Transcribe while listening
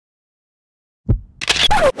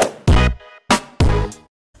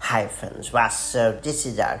Hi friends, what's up? This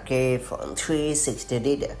is our iPhone 360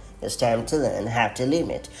 reader. It's time to learn how to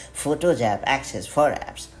limit Photos app access for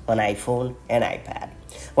apps on iPhone and iPad.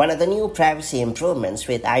 One of the new privacy improvements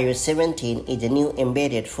with iOS 17 is the new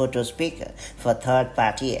embedded photo speaker for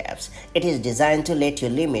third-party apps. It is designed to let you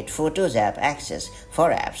limit Photos app access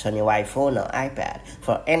for apps on your iPhone or iPad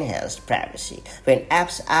for enhanced privacy. When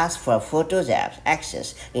apps ask for Photos app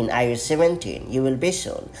access in iOS 17, you will be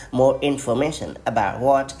shown more information about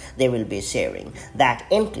what they will be sharing. That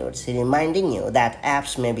includes reminding you that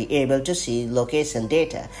apps may be able to see location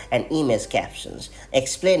data and image captions,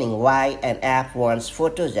 explaining why an app wants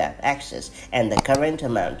Photos app access and the current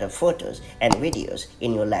amount of photos and videos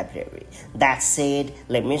in your library. That said,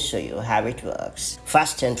 let me show you how it works.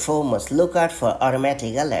 First and foremost, look out for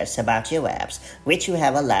automatic alerts about your apps which you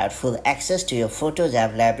have allowed full access to your Photos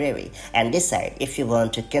app library and decide if you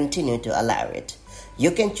want to continue to allow it. You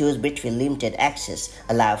can choose between limited access,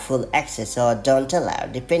 allow full access, or don't allow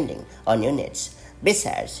depending on your needs.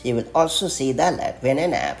 Besides, you will also see the alert when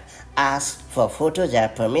an app asks for Photos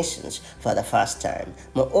app permissions for the first time.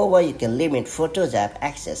 Moreover, you can limit Photos app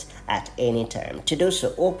access at any time. To do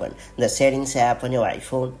so, open the Settings app on your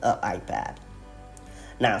iPhone or iPad.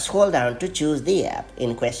 Now scroll down to choose the app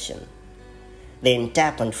in question. Then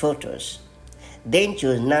tap on Photos. Then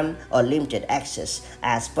choose None or Limited Access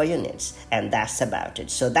as per your needs, and that's about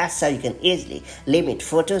it. So that's how you can easily limit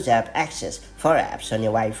Photos app access for apps on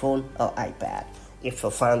your iPhone or iPad. If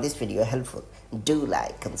you found this video helpful, do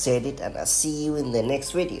like and share it, and I'll see you in the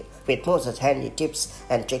next video with more such handy tips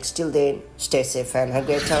and tricks. Till then, stay safe and have a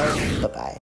great time. Bye-bye.